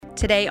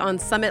Today on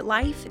Summit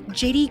Life,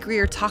 J.D.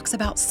 Greear talks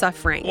about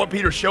suffering. What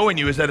Peter's showing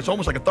you is that it's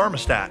almost like a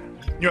thermostat.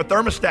 You know, a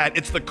thermostat,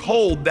 it's the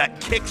cold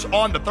that kicks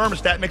on the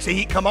thermostat, makes the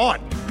heat come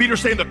on.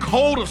 Peter's saying the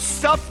cold of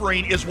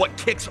suffering is what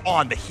kicks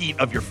on the heat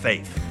of your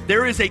faith.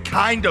 There is a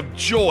kind of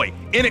joy,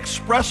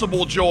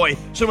 inexpressible joy,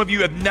 some of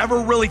you have never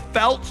really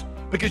felt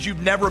because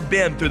you've never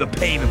been through the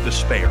pain of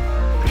despair.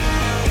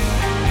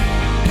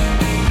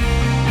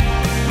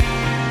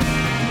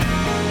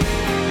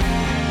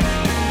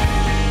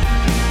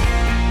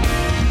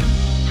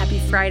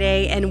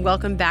 Friday, and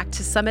welcome back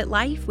to Summit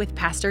Life with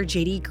Pastor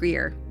J.D.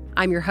 Greear.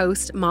 I'm your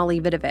host, Molly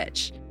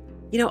Vidovich.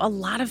 You know, a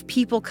lot of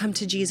people come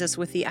to Jesus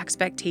with the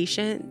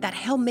expectation that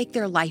he'll make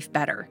their life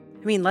better.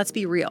 I mean, let's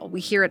be real.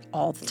 We hear it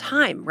all the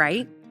time,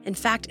 right? In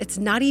fact, it's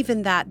not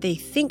even that they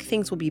think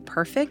things will be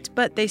perfect,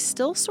 but they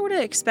still sort of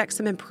expect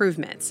some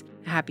improvements.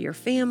 A happier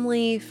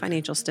family,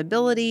 financial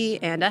stability,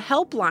 and a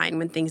helpline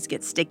when things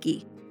get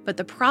sticky. But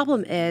the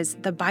problem is,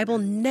 the Bible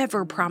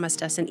never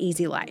promised us an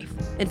easy life.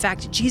 In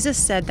fact, Jesus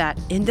said that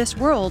in this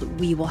world,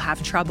 we will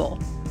have trouble.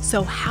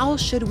 So how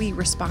should we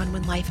respond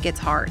when life gets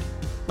hard?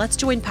 Let's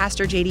join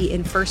Pastor JD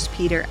in 1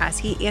 Peter as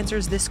he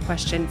answers this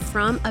question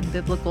from a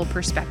biblical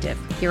perspective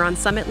here on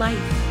Summit Life.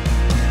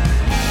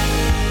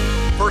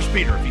 1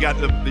 Peter, if you got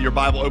your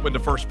Bible open to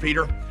 1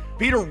 Peter,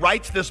 Peter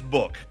writes this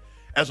book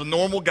as a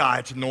normal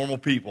guy to normal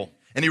people.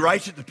 And he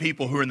writes it to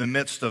people who are in the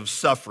midst of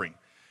suffering.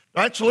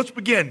 All right, so let's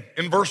begin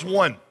in verse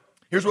 1.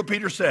 Here's what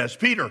Peter says.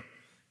 Peter,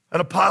 an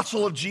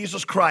apostle of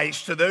Jesus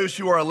Christ, to those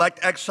who are elect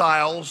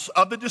exiles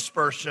of the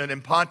dispersion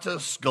in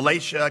Pontus,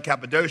 Galatia,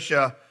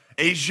 Cappadocia,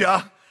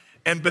 Asia,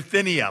 and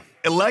Bithynia.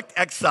 Elect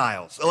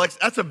exiles.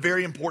 That's a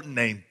very important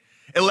name.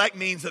 Elect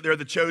means that they're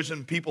the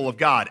chosen people of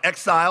God.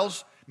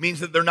 Exiles means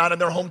that they're not in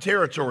their home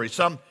territory.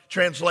 Some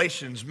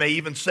translations may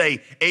even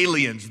say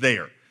aliens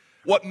there.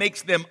 What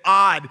makes them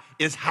odd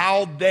is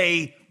how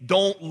they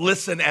don't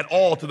listen at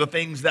all to the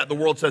things that the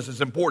world says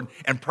is important.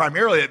 And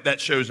primarily that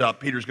shows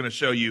up, Peter's going to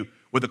show you,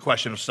 with the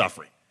question of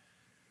suffering.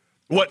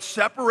 What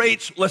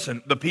separates,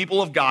 the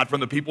people of God from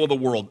the people of the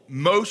world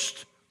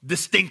most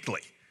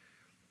distinctly,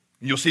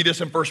 and you'll see this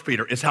in 1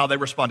 Peter, is how they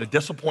respond to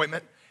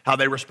disappointment, how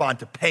they respond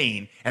to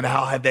pain, and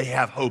how they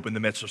have hope in the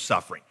midst of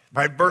suffering.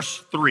 All right,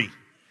 verse 3.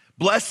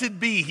 Blessed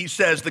be, he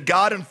says, the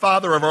God and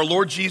Father of our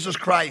Lord Jesus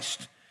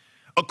Christ,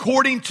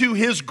 according to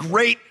his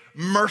great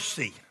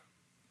mercy.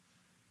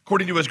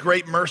 According to his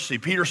great mercy.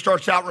 Peter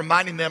starts out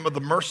reminding them of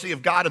the mercy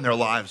of God in their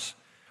lives.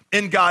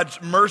 In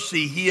God's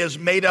mercy, he has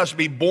made us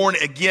be born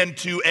again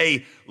to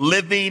a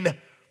living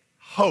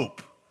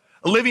hope.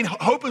 A living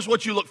hope is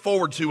what you look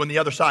forward to on the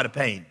other side of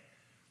pain.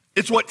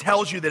 It's what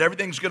tells you that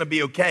everything's going to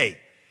be okay.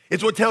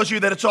 It's what tells you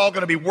that it's all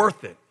going to be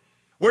worth it.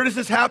 Where does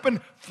this happen?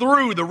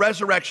 Through the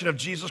resurrection of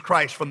Jesus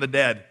Christ from the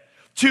dead.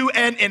 To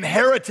an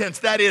inheritance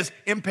that is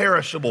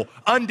imperishable,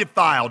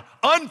 undefiled,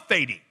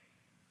 unfading,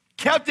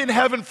 kept in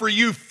heaven for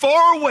you,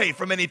 far away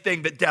from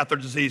anything that death or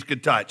disease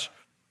could touch.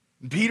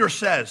 And Peter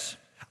says,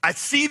 I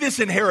see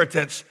this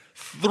inheritance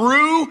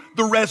through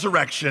the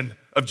resurrection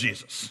of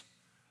Jesus.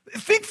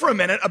 Think for a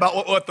minute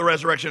about what the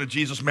resurrection of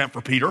Jesus meant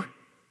for Peter.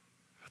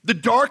 The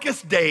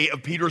darkest day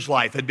of Peter's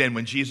life had been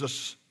when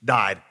Jesus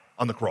died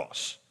on the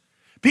cross.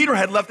 Peter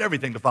had left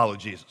everything to follow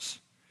Jesus.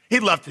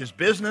 He'd left his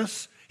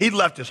business, he'd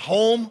left his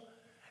home,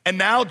 and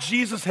now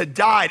Jesus had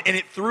died, and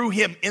it threw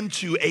him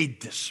into a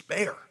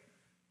despair.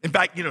 In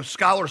fact,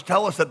 scholars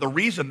tell us that the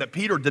reason that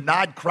Peter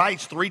denied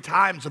Christ 3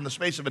 times in the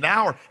space of an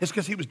hour is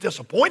because he was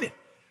disappointed.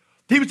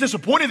 He was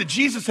disappointed that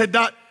Jesus had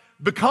not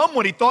become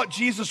what he thought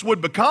Jesus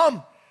would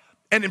become.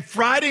 And then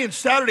Friday and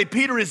Saturday,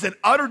 Peter is in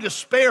utter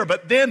despair.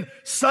 But then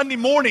Sunday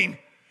morning,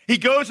 he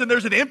goes and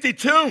there's an empty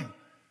tomb.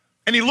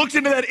 And he looks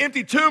into that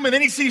empty tomb, and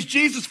then he sees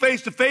Jesus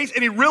face to face,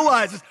 and he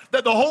realizes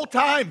that the whole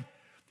time,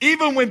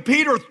 even when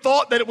Peter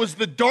thought that it was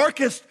the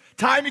darkest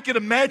time he could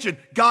imagine,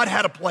 God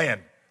had a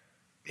plan.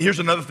 Here's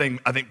another thing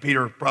I think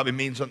Peter probably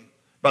means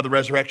by the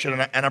resurrection,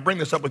 and I bring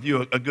this up with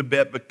you a good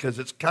bit because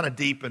it's kind of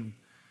deep,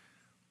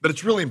 but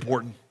it's really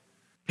important.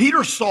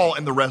 Peter saw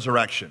in the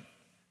resurrection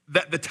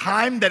that the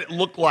time that it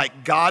looked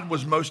like God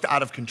was most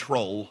out of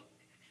control,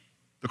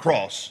 the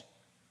cross,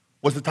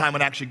 was the time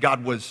when actually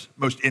God was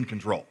most in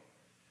control.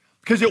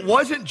 Because it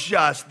wasn't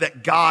just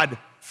that God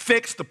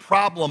fixed the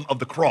problem of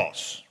the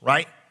cross,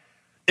 right?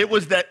 It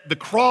was that the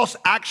cross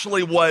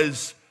actually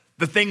was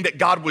the thing that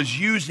God was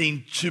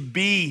using to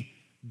be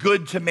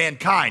good to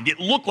mankind. It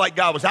looked like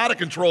God was out of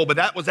control, but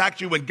that was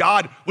actually when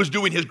God was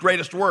doing his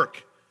greatest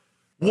work.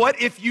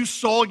 What if you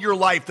saw your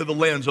life through the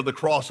lens of the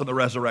cross and the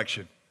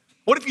resurrection?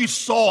 What if you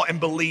saw and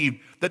believed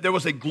that there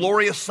was a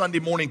glorious Sunday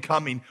morning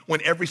coming when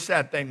every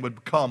sad thing would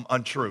become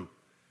untrue?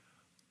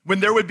 When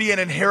there would be an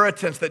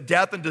inheritance that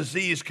death and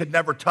disease could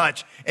never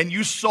touch, and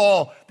you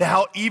saw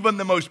how even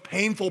the most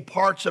painful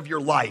parts of your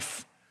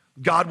life,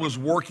 God was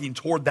working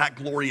toward that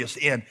glorious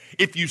end.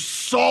 If you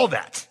saw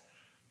that,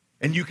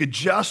 and you could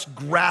just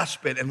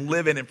grasp it and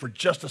live in it for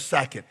just a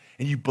second,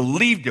 and you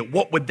believed it,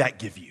 what would that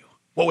give you?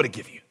 What would it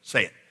give you?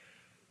 Say it.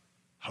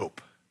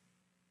 Hope.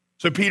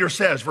 So Peter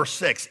says, verse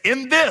 6,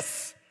 in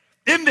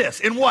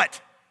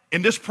what?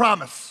 In this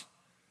promise,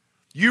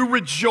 You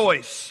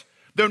rejoice,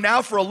 though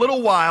now for a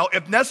little while,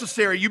 if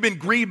necessary, you've been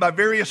grieved by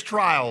various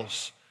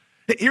trials.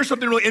 Here's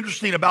something really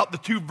interesting about the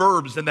two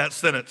verbs in that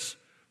sentence,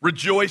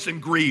 rejoice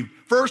and grieve.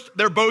 First,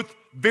 they're both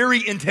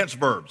very intense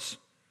verbs.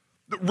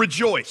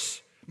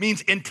 Rejoice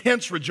means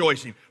intense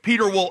rejoicing.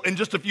 Peter will, in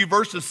just a few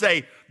verses,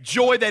 say,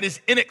 joy that is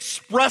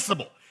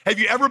inexpressible. Have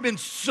you ever been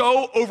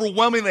so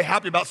overwhelmingly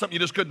happy about something you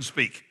just couldn't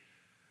speak?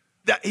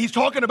 That he's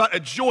talking about a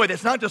joy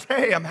that's not just,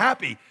 hey, I'm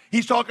happy.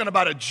 He's talking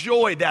about a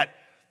joy that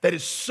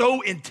is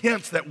so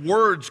intense that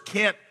words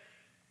can't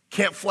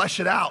flesh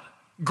it out.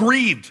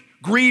 Grieved.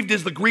 Grieved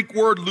is the Greek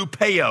word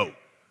lupeo,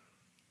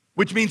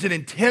 which means an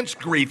intense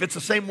grief. It's the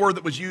same word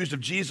that was used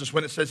of Jesus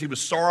when it says he was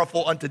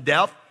sorrowful unto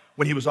death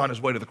when he was on his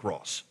way to the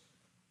cross.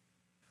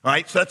 All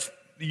right, so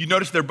you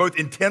notice they're both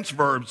intense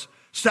verbs.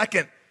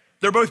 Second,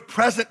 they're both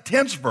present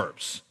tense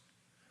verbs.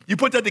 You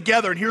put that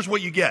together and here's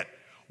what you get.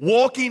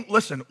 Walking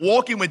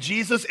with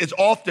Jesus is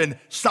often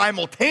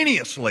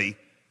simultaneously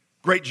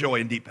great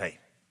joy and deep pain.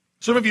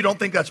 Some of you don't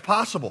think that's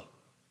possible.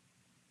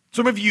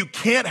 Some of you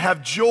can't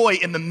have joy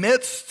in the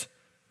midst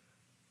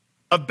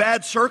of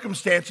bad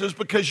circumstances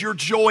because your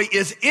joy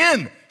is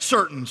in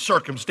certain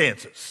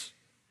circumstances.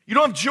 You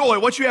don't have joy,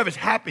 what you have is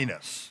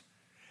happiness.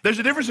 There's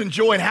a difference in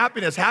joy and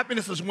happiness.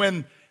 Happiness is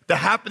when the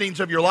happenings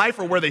of your life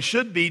are where they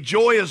should be.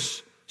 Joy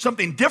is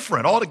something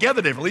different,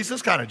 altogether different, at least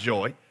this kind of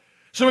joy.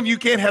 Some of you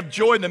can't have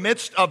joy in the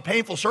midst of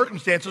painful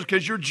circumstances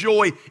because your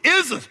joy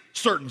is a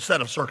certain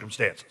set of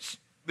circumstances.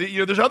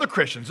 There's other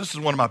Christians, this is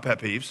one of my pet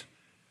peeves,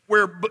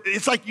 where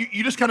it's like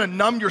you just kind of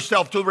numb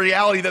yourself to the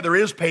reality that there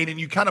is pain and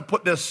you kind of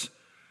put this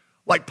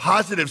like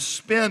positive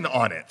spin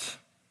on it.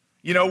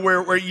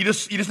 Where you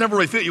just never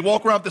really feel it. You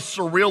walk around with this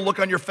surreal look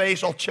on your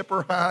face, all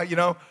chipper,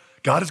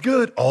 God is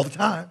good all the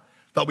time.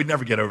 Thought we'd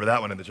never get over that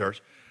one in the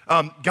church.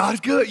 God is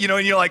good,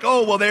 and you're like,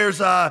 oh, well, there's,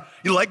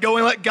 you let go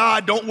and let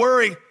God, don't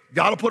worry.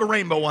 God will put a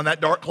rainbow on that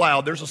dark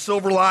cloud. There's a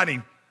silver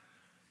lining.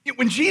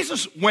 When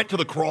Jesus went to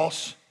the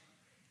cross,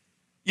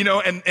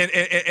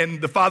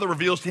 and the Father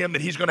reveals to him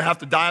that he's going to have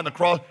to die on the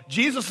cross,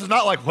 Jesus is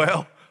not like,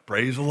 well,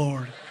 praise the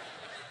Lord.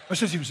 It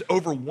says he was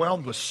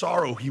overwhelmed with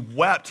sorrow. He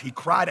wept. He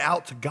cried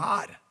out to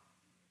God.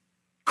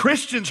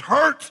 Christians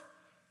hurt.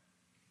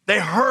 They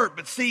hurt,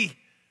 but see,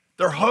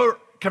 their hurt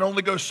can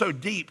only go so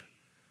deep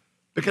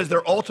because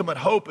their ultimate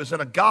hope is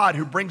in a God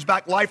who brings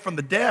back life from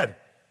the dead,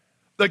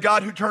 the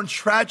God who turns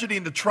tragedy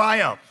into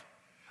triumph,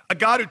 a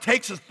God who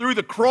takes us through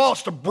the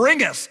cross to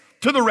bring us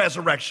to the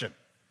resurrection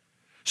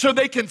so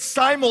they can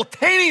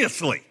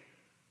simultaneously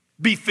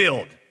be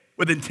filled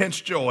with intense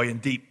joy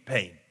and deep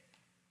pain.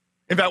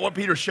 In fact, what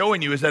Peter's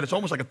showing you is that it's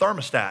almost like a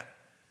thermostat.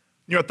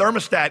 A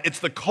thermostat, it's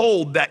the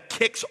cold that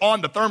kicks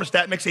on the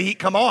thermostat and makes the heat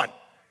come on.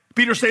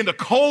 Peter's saying the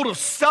cold of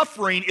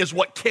suffering is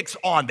what kicks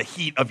on the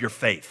heat of your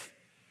faith.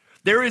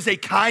 There is a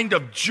kind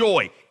of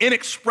joy,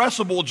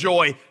 inexpressible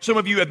joy, some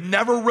of you have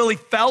never really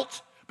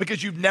felt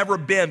because you've never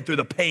been through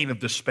the pain of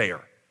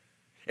despair.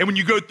 And when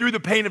you go through the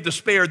pain of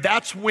despair,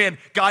 that's when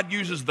God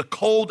uses the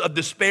cold of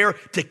despair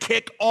to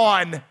kick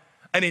on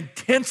an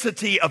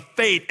intensity of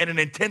faith and an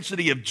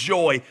intensity of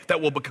joy that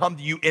will become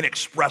to you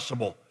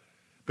inexpressible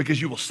because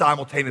you will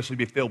simultaneously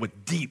be filled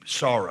with deep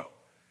sorrow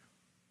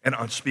and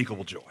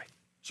unspeakable joy.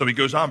 So he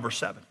goes on, verse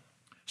 7.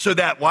 So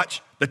that,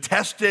 watch, the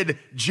tested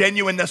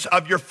genuineness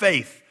of your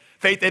faith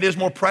that is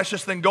more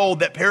precious than gold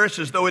that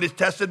perishes though it is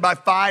tested by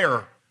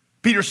fire.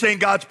 Peter's saying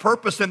God's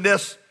purpose in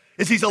this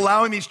is he's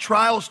allowing these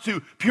trials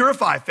to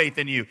purify faith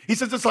in you. He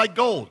says it's like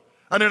gold.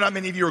 I know not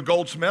many of you are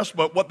goldsmiths,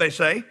 but what they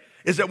say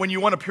is that when you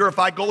want to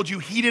purify gold, you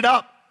heat it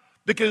up.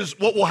 Because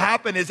what will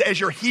happen is as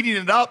you're heating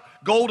it up,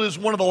 gold is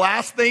one of the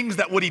last things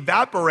that would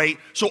evaporate.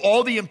 So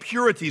all the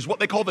impurities, what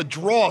they call the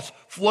dross,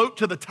 float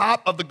to the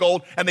top of the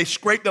gold and they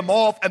scrape them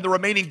off and the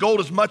remaining gold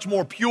is much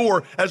more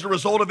pure as a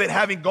result of it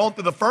having gone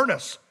through the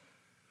furnace.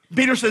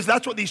 Peter says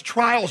that's what these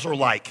trials are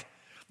like.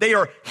 They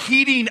are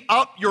heating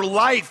up your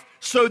life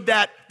so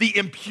that the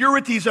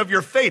impurities of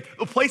your faith,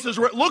 the places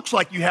where it looks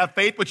like you have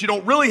faith, but you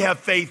don't really have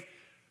faith,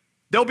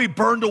 they'll be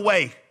burned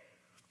away.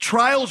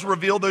 Trials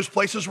reveal those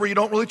places where you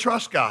don't really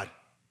trust God.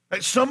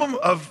 Some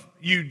of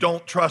you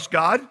don't trust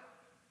God.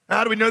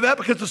 How do we know that?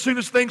 Because as soon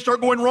as things start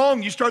going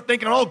wrong, you start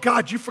thinking, oh,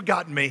 God, you've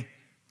forgotten me.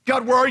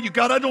 God, where are you?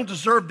 God, I don't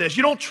deserve this.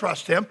 You don't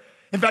trust him.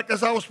 In fact,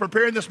 as I was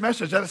preparing this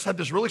message, I just had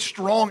this really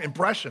strong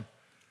impression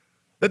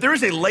that there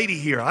is a lady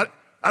here. I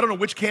don't know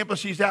which campus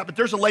she's at, but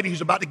there's a lady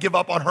who's about to give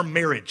up on her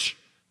marriage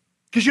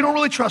because you don't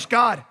really trust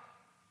God.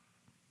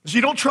 So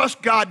you don't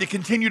trust God to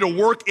continue to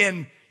work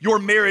in your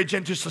marriage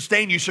and to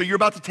sustain you, so you're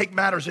about to take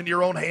matters into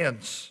your own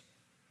hands.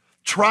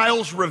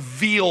 Trials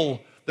reveal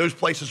those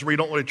places where you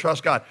don't really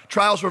trust God.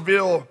 Trials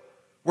reveal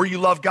where you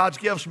love God's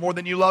gifts more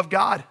than you love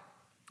God.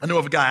 I know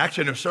of a guy,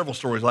 actually I know several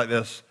stories like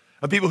this,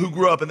 of people who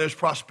grew up in those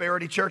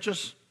prosperity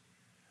churches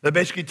that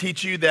basically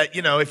teach you that,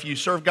 if you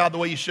serve God the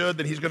way you should,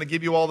 then he's going to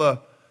give you all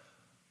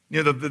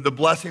the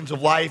blessings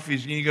of life.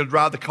 You're going to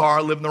drive the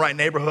car, live in the right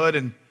neighborhood,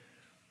 and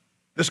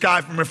this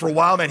guy, for a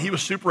while, man, he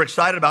was super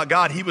excited about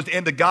God. He was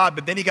into God,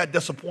 but then he got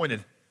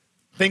disappointed.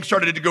 Things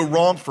started to go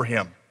wrong for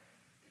him.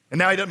 And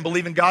now he doesn't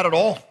believe in God at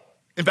all.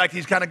 In fact,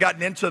 he's kind of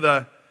gotten into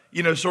the,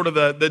 sort of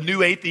the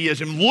new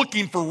atheism,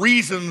 looking for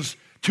reasons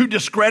to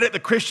discredit the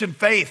Christian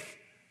faith.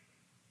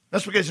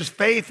 That's because his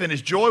faith and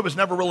his joy was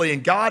never really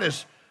in God.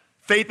 His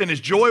faith and his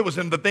joy was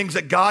in the things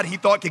that God, he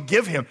thought, could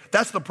give him.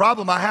 That's the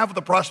problem I have with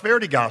the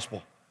prosperity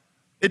gospel.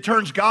 It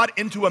turns God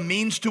into a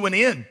means to an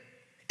end.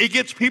 It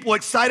gets people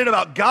excited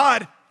about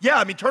God.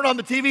 Yeah, turn on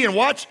the TV and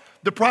watch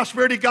the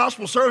prosperity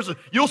gospel services.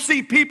 You'll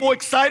see people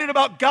excited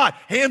about God,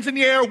 hands in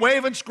the air,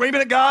 waving,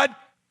 screaming at God,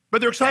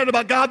 but they're excited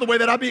about God the way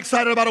that I'd be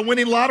excited about a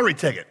winning lottery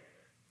ticket.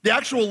 The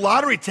actual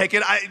lottery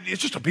ticket,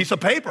 it's just a piece of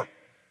paper.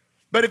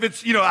 But if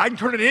it's, I can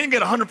turn it in and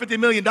get $150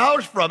 million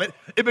from it,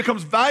 it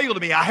becomes valuable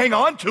to me. I hang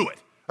on to it.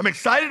 I'm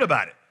excited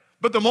about it.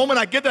 But the moment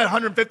I get that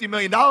 $150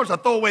 million, I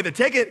throw away the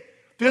ticket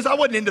because I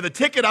wasn't into the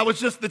ticket.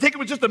 The ticket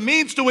was just a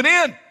means to an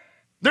end.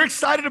 They're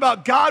excited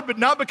about God, but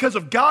not because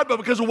of God, but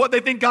because of what they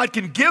think God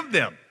can give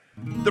them.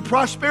 The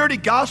prosperity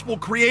gospel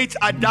creates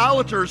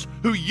idolaters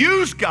who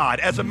use God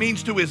as a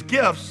means to his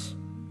gifts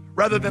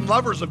rather than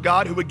lovers of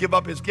God who would give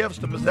up his gifts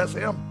to possess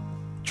him.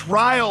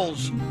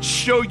 Trials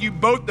show you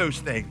both those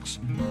things,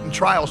 and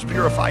trials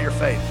purify your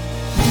faith.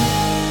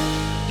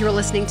 You're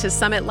listening to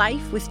Summit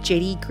Life with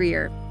J.D.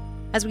 Greear.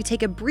 As we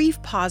take a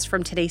brief pause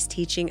from today's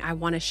teaching, I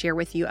want to share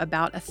with you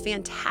about a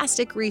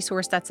fantastic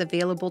resource that's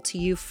available to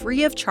you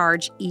free of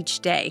charge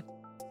each day.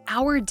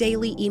 Our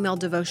daily email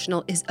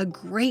devotional is a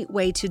great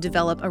way to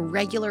develop a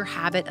regular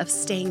habit of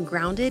staying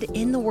grounded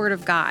in the Word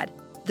of God.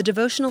 The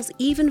devotionals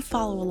even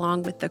follow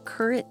along with the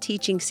current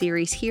teaching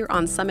series here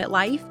on Summit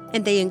Life,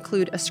 and they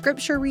include a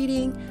scripture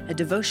reading, a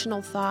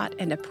devotional thought,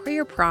 and a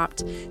prayer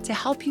prompt to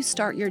help you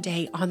start your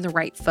day on the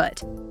right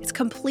foot. It's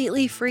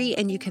completely free,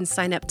 and you can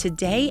sign up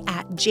today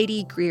at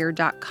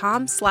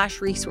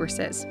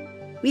jdgreear.com/resources.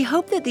 We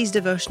hope that these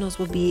devotionals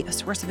will be a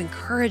source of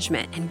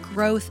encouragement and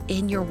growth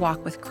in your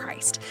walk with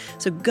Christ.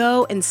 So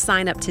go and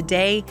sign up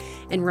today.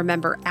 And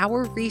remember,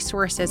 our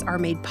resources are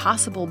made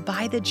possible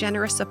by the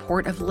generous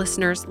support of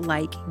listeners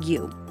like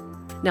you.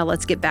 Now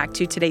let's get back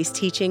to today's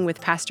teaching with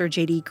Pastor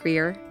J.D.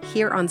 Greear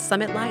here on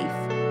Summit Life.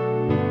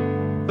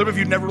 Some of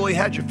you never really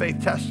had your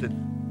faith tested,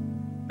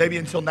 maybe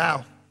until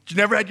now. You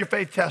never had your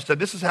faith tested.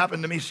 This has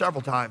happened to me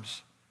several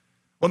times.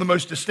 One of the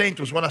most distinct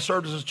was when I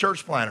served as a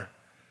church planter.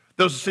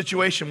 There was a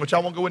situation, which I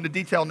won't go into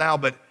detail now,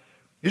 but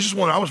this is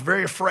one I was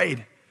very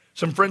afraid.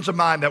 Some friends of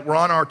mine that were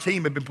on our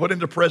team had been put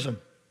into prison.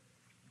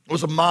 It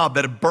was a mob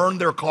that had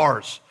burned their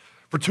cars.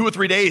 For 2 or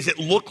 3 days, it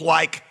looked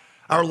like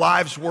our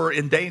lives were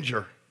in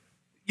danger.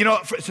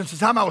 Since the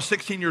time I was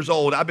 16 years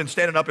old, I've been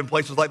standing up in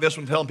places like this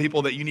one telling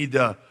people that you need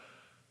to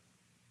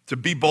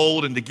be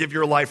bold and to give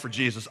your life for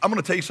Jesus. I'm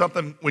going to tell you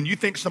something. When you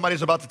think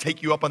somebody's about to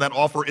take you up on that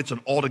offer, it's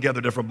an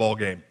altogether different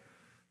ballgame.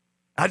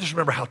 I just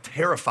remember how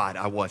terrified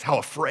I was, how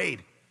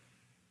afraid.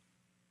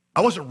 I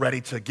wasn't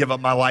ready to give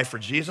up my life for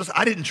Jesus.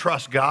 I didn't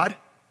trust God.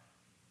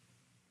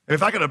 And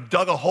if I could have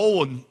dug a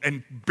hole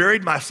and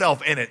buried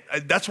myself in it,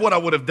 that's what I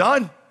would have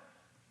done.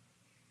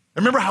 I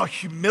remember how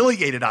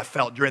humiliated I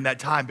felt during that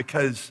time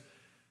because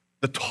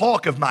the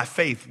talk of my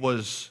faith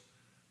was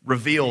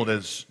revealed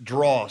as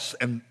dross,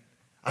 and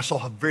I saw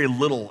how very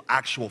little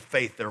actual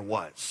faith there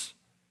was.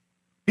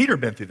 Peter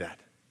had been through that.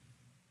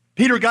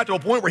 Peter got to a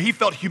point where he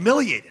felt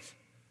humiliated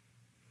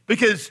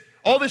because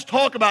all this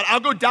talk about, I'll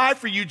go die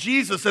for you,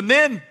 Jesus, and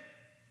then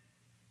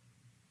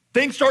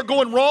things start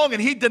going wrong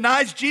and he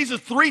denies Jesus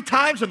 3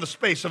 times in the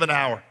space of an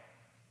hour.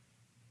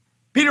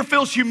 Peter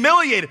feels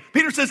humiliated.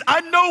 Peter says,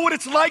 I know what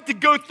it's like to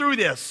go through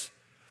this,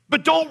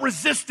 but don't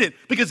resist it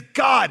because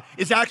God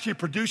is actually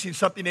producing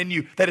something in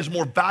you that is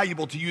more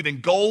valuable to you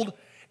than gold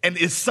and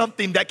is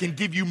something that can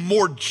give you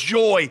more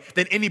joy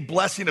than any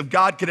blessing of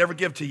God could ever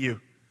give to you.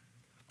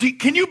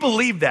 Can you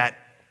believe that?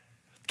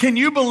 Can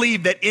you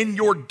believe that in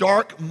your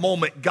dark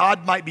moment,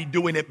 God might be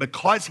doing it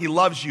because he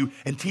loves you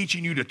and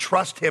teaching you to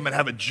trust him and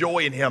have a joy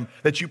in him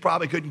that you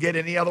probably couldn't get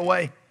any other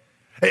way?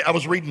 Hey, I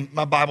was reading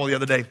my Bible the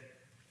other day,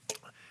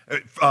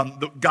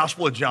 the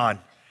Gospel of John,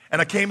 and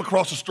I came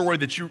across a story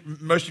that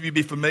most of you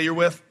be familiar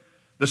with,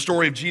 the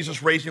story of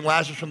Jesus raising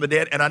Lazarus from the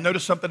dead, and I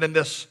noticed something in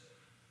this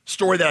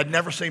story that I'd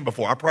never seen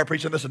before. I probably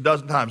preached on this a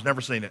dozen times, never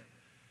seen it.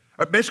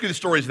 Basically, the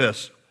story is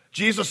this.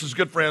 Jesus is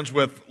good friends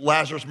with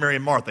Lazarus, Mary,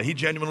 and Martha. He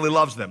genuinely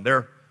loves them.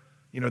 They're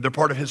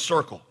part of his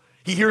circle.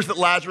 He hears that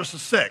Lazarus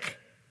is sick.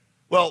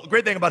 Well, the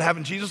great thing about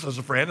having Jesus as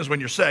a friend is when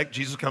you're sick,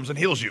 Jesus comes and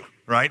heals you,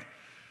 right?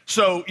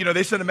 So,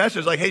 they send a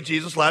message like, hey,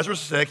 Jesus,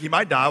 Lazarus is sick. He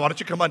might die. Why don't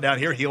you come on down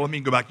here, heal him,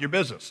 and go back to your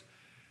business?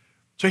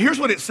 So here's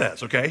what it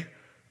says, okay?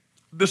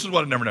 This is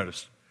what I never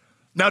noticed.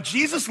 Now,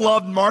 Jesus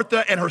loved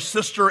Martha and her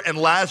sister and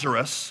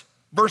Lazarus.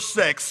 Verse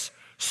 6,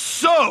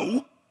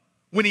 so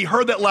when he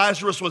heard that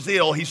Lazarus was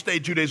ill, he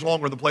stayed 2 days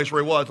longer in the place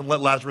where he was and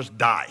let Lazarus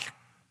die.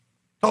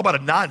 Talk about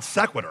a non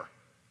sequitur.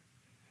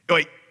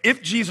 Wait,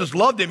 if Jesus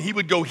loved him, he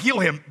would go heal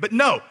him. But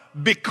no,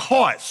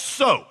 because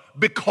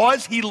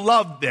he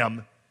loved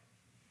them,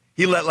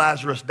 he let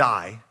Lazarus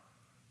die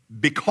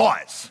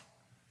because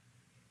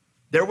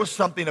there was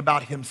something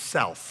about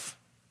himself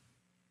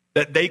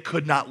that they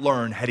could not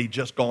learn had he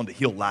just gone to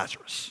heal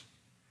Lazarus.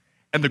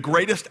 And the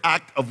greatest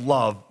act of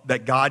love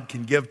that God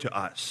can give to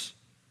us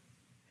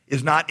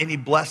is not any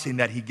blessing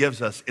that he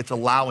gives us. It's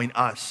allowing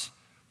us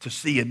to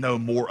see and know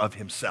more of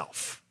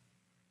himself.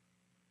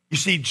 You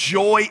see,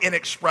 joy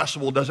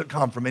inexpressible doesn't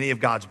come from any of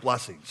God's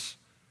blessings.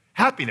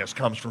 Happiness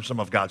comes from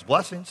some of God's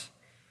blessings.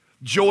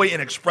 Joy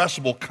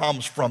inexpressible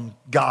comes from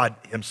God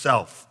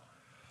himself.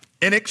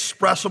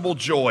 Inexpressible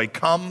joy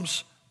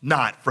comes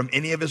not from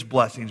any of his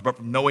blessings, but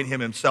from knowing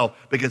him himself,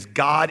 because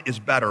God is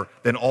better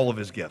than all of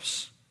his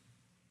gifts.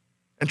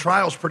 And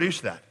trials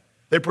produce that.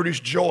 They produce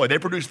joy. They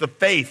produce the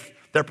faith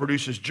that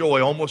produces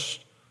joy,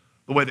 almost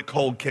the way that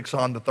cold kicks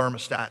on the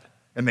thermostat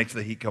and makes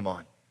the heat come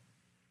on.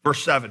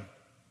 Verse 7,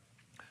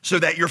 so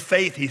that your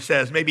faith, he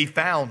says, may be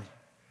found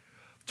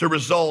to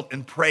result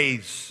in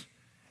praise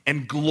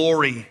and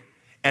glory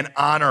and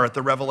honor at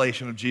the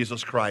revelation of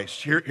Jesus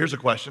Christ. Here's a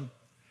question.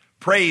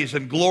 Praise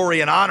and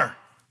glory and honor.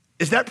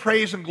 Is that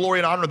praise and glory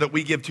and honor that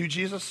we give to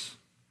Jesus?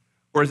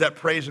 Or is that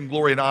praise and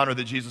glory and honor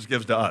that Jesus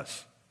gives to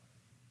us?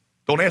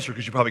 Don't answer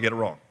because you probably get it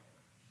wrong.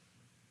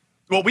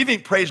 Well, we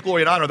think praise,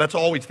 glory, and honor, that's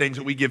always things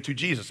that we give to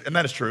Jesus, and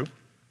that is true.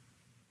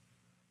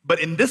 But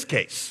in this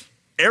case,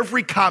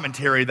 every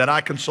commentary that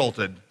I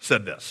consulted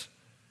said this.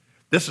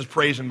 This is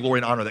praise and glory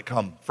and honor that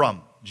come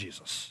from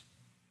Jesus.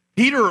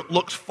 Peter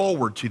looks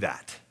forward to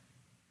that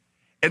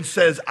and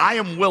says, I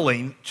am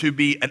willing to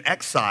be an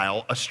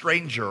exile, a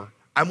stranger.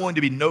 I'm willing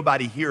to be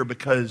nobody here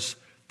because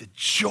the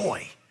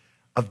joy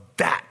of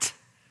that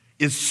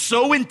is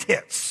so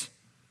intense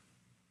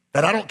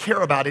that I don't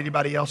care about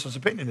anybody else's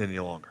opinion any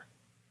longer.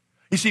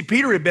 You see,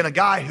 Peter had been a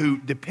guy who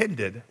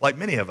depended, like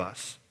many of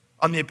us,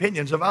 on the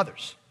opinions of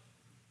others.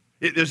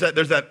 There's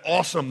that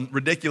awesome,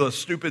 ridiculous,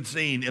 stupid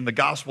scene in the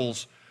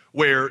Gospels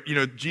where,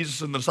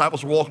 Jesus and the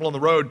disciples are walking on the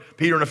road.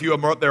 Peter and a few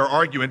of them are up there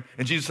arguing,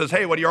 and Jesus says,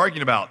 hey, what are you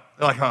arguing about?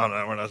 They're like, oh,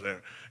 no, we're not saying.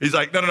 He's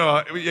like,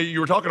 no, you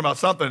were talking about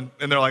something.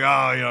 And they're like,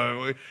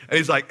 and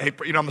he's like, hey,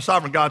 I'm a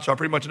sovereign God, so I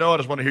pretty much know. I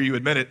just want to hear you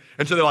admit it.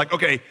 And so they're like,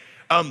 okay,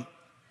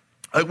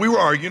 we were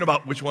arguing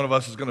about which one of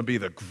us is going to be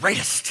the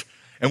greatest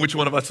and which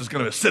one of us is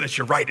going to sit at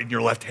your right and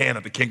your left hand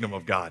of the kingdom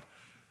of God.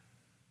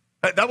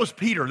 That was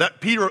Peter. That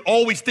Peter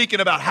always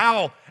thinking about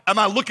how am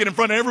I looking in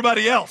front of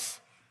everybody else?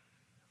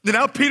 And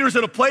now Peter's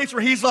at a place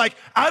where he's like,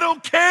 I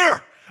don't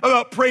care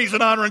about praise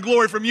and honor and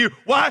glory from you.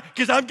 Why?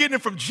 Because I'm getting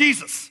it from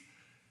Jesus.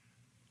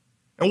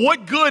 And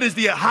what good is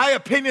the high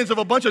opinions of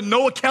a bunch of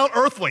no-account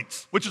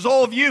earthlings, which is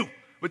all of you,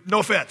 with no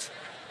offense.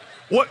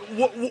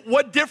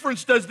 What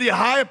difference does the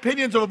high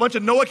opinions of a bunch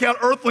of no-account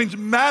earthlings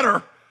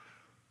matter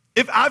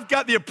if I've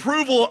got the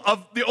approval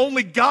of the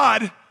only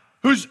God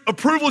whose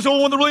approval is the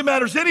only one that really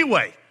matters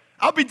anyway?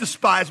 I'll be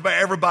despised by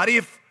everybody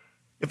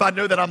if I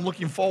know that I'm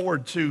looking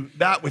forward to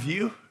that with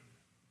you.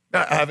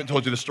 I haven't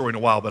told you this story in a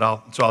while, but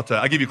I'll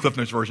give you a Cliff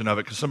Notes version of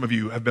it because some of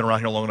you have been around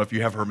here long enough,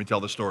 you have heard me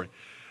tell this story.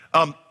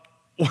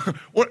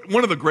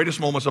 One of the greatest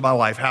moments of my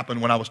life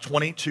happened when I was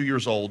 22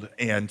 years old,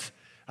 and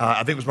I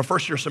think it was my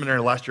first year of seminary,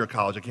 last year of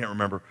college, I can't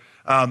remember,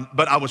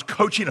 but I was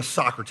coaching a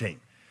soccer team.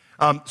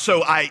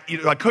 So I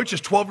coached this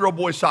 12-year-old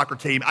boys soccer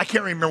team. I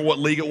can't remember what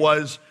league it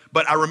was,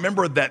 but I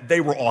remember that they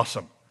were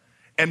awesome.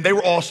 And they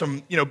were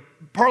awesome,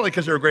 partly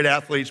because they were great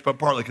athletes, but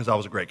partly because I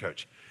was a great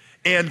coach.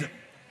 And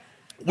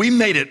we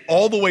made it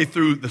all the way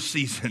through the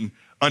season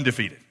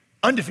undefeated.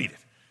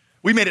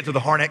 We made it to the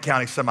Harnett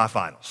County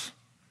semifinals.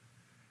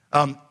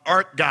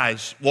 Our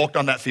guys walked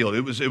on that field.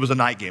 It was a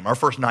night game, our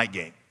first night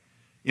game.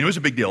 It was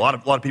a big deal. A lot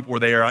of people were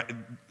there. I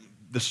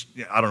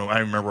don't know. I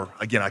remember,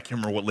 again, I can't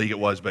remember what league it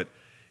was, but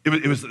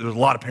there was a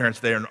lot of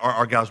parents there, and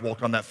our guys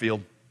walked on that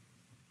field.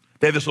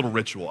 They had this little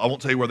ritual. I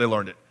won't tell you where they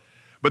learned it,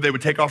 but they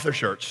would take off their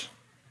shirts.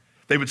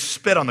 They would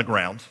spit on the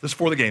ground. This is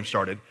before the game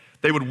started.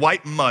 They would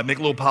wipe mud, make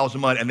little piles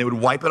of mud, and they would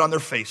wipe it on their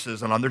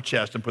faces and on their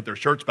chest and put their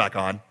shirts back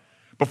on.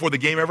 Before the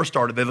game ever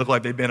started, they looked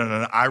like they'd been in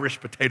an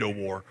Irish potato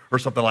war or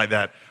something like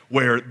that,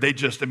 where they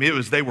just,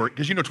 because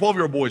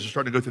 12-year-old boys are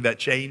starting to go through that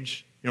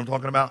change, you know what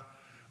I'm talking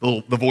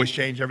about? The voice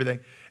change,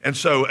 everything. And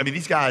so,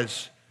 these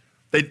guys,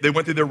 they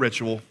went through their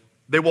ritual.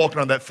 They walked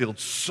around that field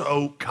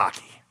so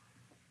cocky.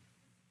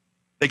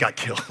 They got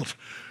killed.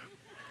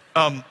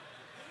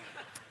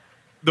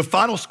 The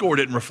final score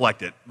didn't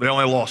reflect it. They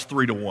only lost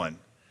 3-1.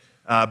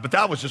 But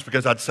that was just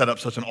because I'd set up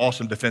such an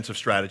awesome defensive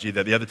strategy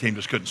that the other team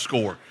just couldn't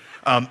score.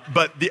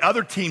 But the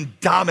other team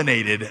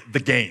dominated the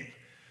game.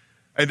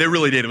 And they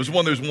really did. It was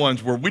one of those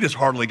ones where we just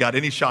hardly got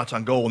any shots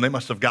on goal, and they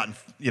must have gotten,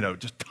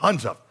 just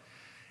tons of them.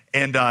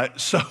 And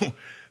so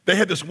they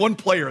had this one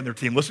player on their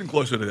team. Listen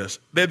closer to this.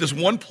 They had this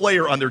one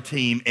player on their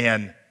team,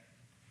 and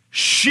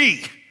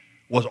she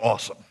was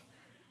awesome.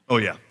 Oh,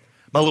 yeah.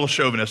 My little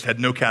chauvinist had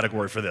no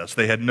category for this.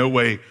 They had no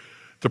way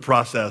to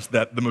process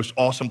that the most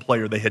awesome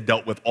player they had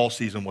dealt with all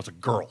season was a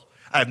girl.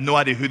 I have no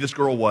idea who this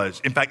girl was.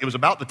 In fact, it was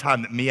about the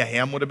time that Mia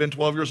Hamm would have been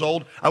 12 years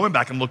old. I went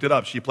back and looked it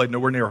up. She played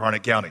nowhere near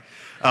Harnett County.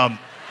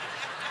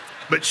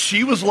 But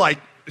she was like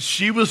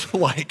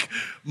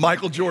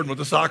Michael Jordan with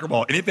the soccer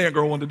ball. Anything a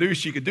girl wanted to do,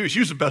 she could do. She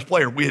was the best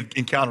player we had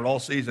encountered all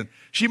season.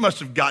 She must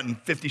have gotten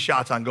 50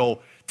 shots on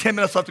goal. 10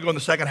 minutes left to go in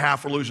the second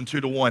half. We're losing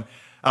 2-1.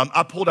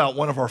 I pulled out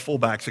one of our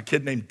fullbacks, a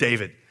kid named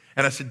David.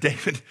 And I said,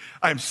 David,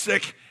 I am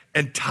sick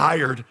and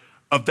tired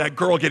of that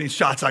girl getting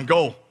shots on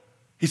goal.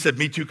 He said,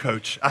 me too,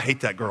 coach. I hate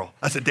that girl.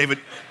 I said, David,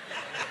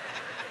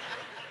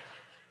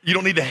 you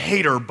don't need to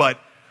hate her, but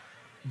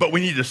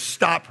we need to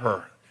stop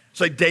her. It's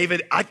like,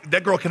 David,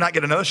 that girl cannot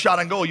get another shot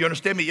on goal. You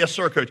understand me? Yes,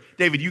 sir, coach.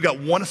 David, you got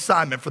one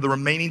assignment for the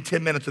remaining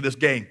 10 minutes of this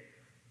game.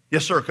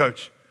 Yes, sir,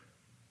 coach.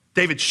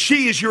 David,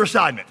 she is your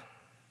assignment.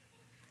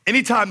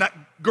 Anytime that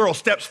girl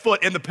steps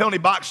foot in the penalty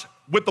box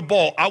with the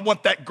ball, I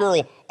want that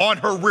girl on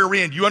her rear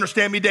end. You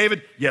understand me,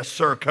 David? Yes,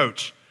 sir,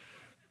 coach.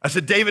 I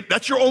said, David,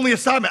 that's your only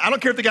assignment. I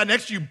don't care if the guy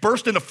next to you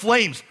burst into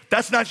flames.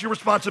 That's not your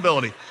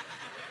responsibility.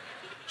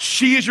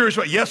 She is your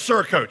responsibility. Yes,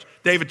 sir, coach.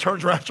 David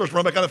turns around, starts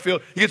running back on the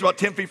field. He gets about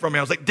 10 feet from me.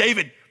 I was like,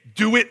 David,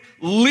 do it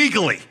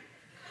legally.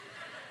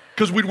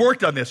 Because we'd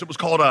worked on this. It was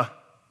called a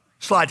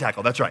slide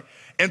tackle. That's right.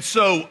 And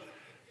so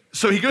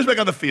he goes back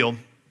on the field.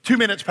 2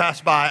 minutes pass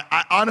by.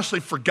 I honestly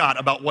forgot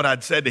about what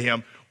I'd said to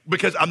him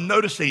because I'm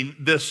noticing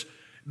this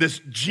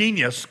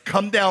genius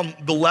come down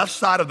the left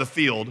side of the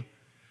field.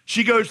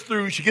 She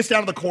gets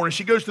down to the corner.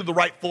 She goes through the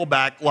right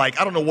fullback, like,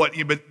 I don't know what,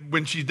 but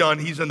when she's done,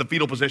 he's in the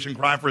fetal position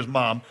crying for his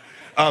mom.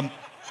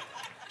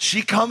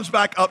 She comes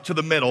back up to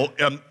the middle.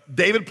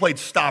 David played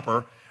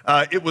stopper.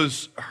 It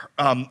was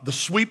the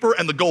sweeper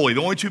and the goalie,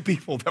 the only two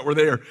people that were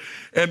there.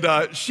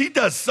 And she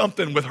does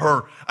something with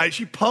her.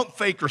 She pump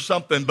faked or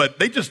something, but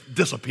they just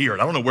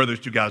disappeared. I don't know where those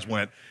two guys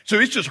went. So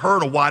it's just her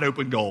and a wide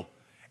open goal.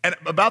 And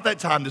about that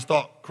time, this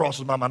thought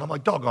crosses my mind. I'm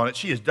like, doggone it,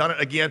 she has done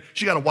it again.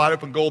 She got a wide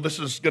open goal. This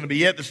is going to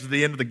be it. This is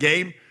the end of the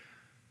game.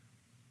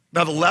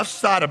 Now, the left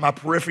side of my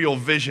peripheral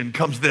vision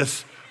comes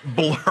this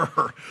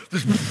blur.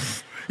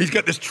 He's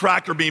got this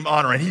tractor beam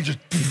on her, and he just...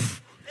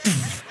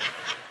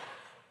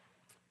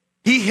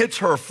 He hits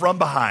her from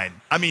behind.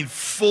 I mean,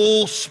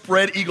 full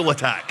spread eagle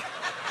attack.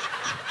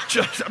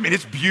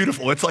 It's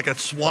beautiful. It's like a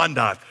swan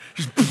dive.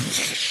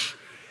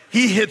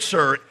 He hits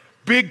her,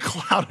 big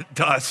cloud of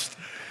dust.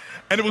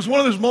 And it was one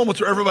of those moments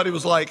where everybody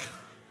was like,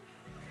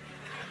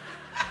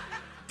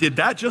 did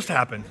that just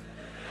happen?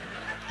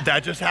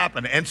 That just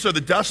happened. And so the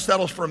dust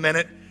settles for a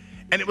minute,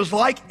 and it was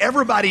like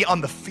everybody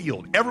in the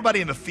field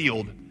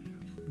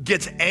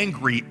gets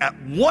angry at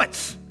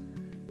once.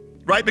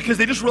 Right? Because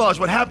they just realized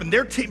what happened.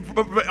 Their team,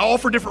 all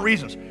for different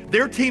reasons.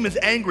 Their team is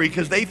angry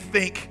because they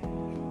think,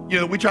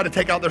 we tried to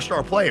take out their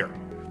star player.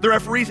 The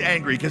referee's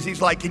angry because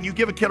he's like, can you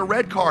give a kid a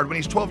red card when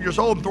he's 12 years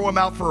old and throw him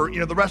out for,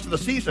 the rest of the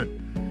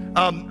season?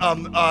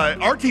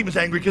 Our team is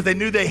angry because they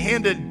knew they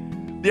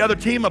handed the other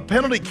team a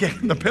penalty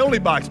kick in the penalty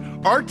box.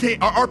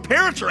 Our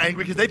parents are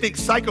angry because they think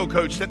psycho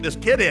coach sent this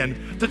kid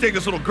in to take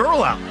this little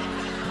girl out.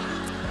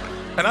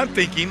 And I'm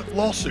thinking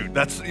lawsuit.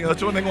 That's the only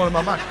thing going in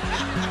my mind.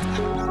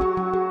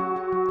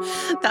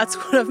 That's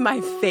one of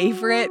my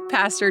favorite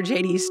Pastor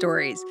JD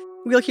stories.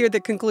 We'll hear the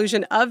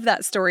conclusion of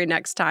that story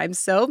next time,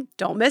 so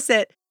don't miss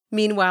it.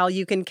 Meanwhile,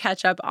 you can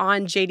catch up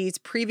on JD's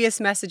previous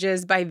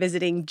messages by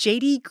visiting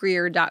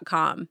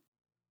jdgreear.com.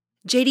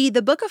 JD,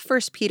 the book of 1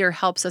 Peter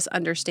helps us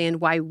understand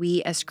why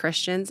we as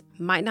Christians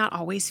might not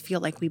always feel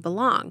like we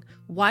belong,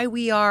 why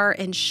we are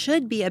and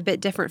should be a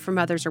bit different from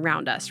others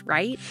around us,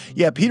 right?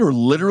 Yeah, Peter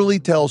literally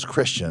tells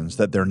Christians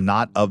that they're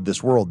not of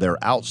this world,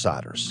 they're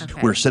outsiders. Okay.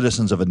 We're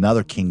citizens of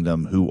another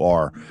kingdom who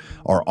are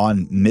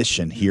on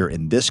mission here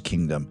in this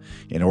kingdom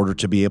in order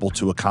to be able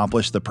to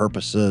accomplish the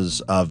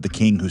purposes of the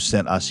King who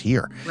sent us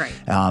here. Right.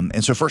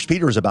 And so 1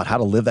 Peter is about how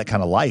to live that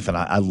kind of life, and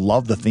I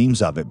love the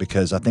themes of it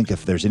because I think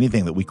if there's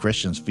anything that we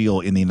Christians feel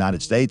in the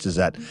United States is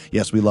that,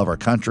 yes, we love our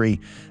country.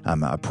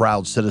 I'm a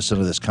proud citizen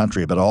of this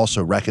country, but I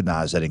also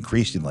recognize that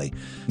increasingly,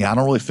 I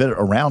don't really fit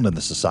around in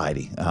the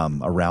society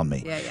around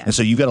me. Yeah. And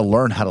so you've got to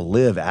learn how to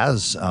live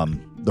as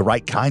the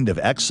right kind of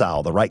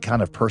exile, the right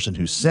kind of person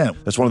who's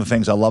sent. That's one of the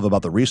things I love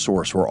about the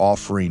resource we're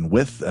offering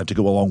to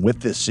go along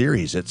with this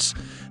series. It's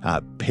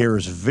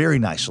pairs very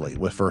nicely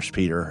with 1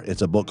 Peter.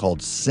 It's a book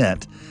called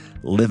Sent,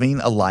 Living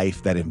a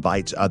Life That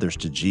Invites Others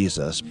to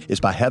Jesus. It's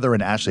by Heather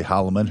and Ashley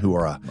Holloman, who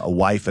are a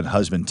wife and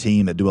husband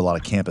team that do a lot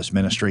of campus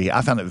ministry.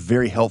 I found it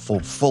very helpful,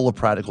 full of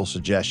practical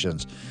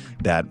suggestions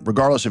that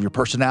regardless of your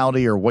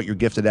personality or what you're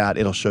gifted at,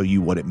 it'll show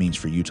you what it means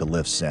for you to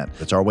live sent.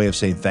 It's our way of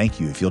saying thank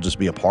you. If you'll just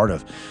be a part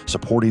of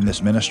supporting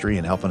this ministry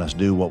and helping us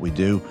do what we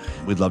do,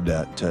 we'd love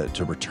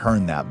to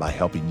return that by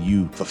helping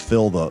you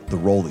fulfill the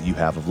role that you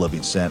have of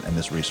living sent, and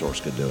this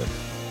resource could do it.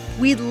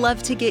 We'd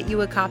love to get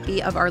you a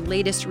copy of our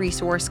latest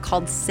resource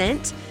called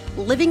Sent,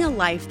 Living a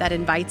Life That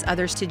Invites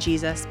Others to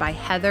Jesus by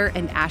Heather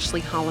and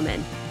Ashley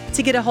Holloman.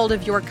 To get a hold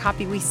of your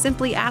copy, we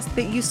simply ask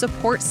that you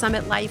support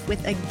Summit Life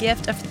with a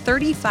gift of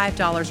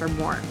 $35 or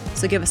more.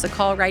 So give us a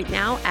call right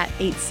now at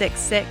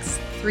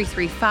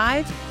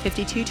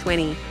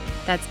 866-335-5220.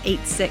 That's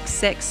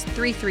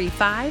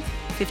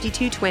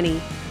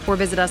 866-335-5220. Or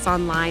visit us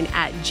online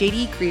at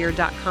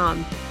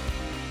jdgreear.com.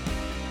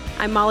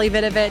 I'm Molly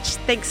Vidovich.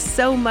 Thanks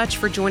so much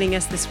for joining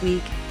us this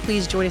week.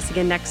 Please join us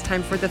again next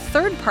time for the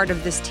third part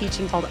of this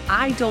teaching called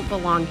I Don't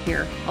Belong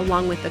Here,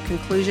 along with the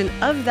conclusion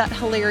of that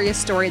hilarious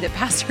story that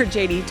Pastor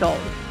JD told.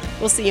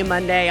 We'll see you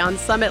Monday on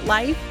Summit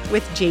Life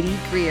with JD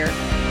Greear.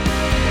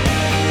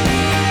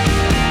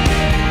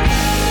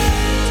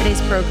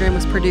 Today's program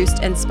was produced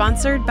and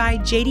sponsored by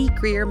JD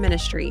Greear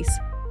Ministries.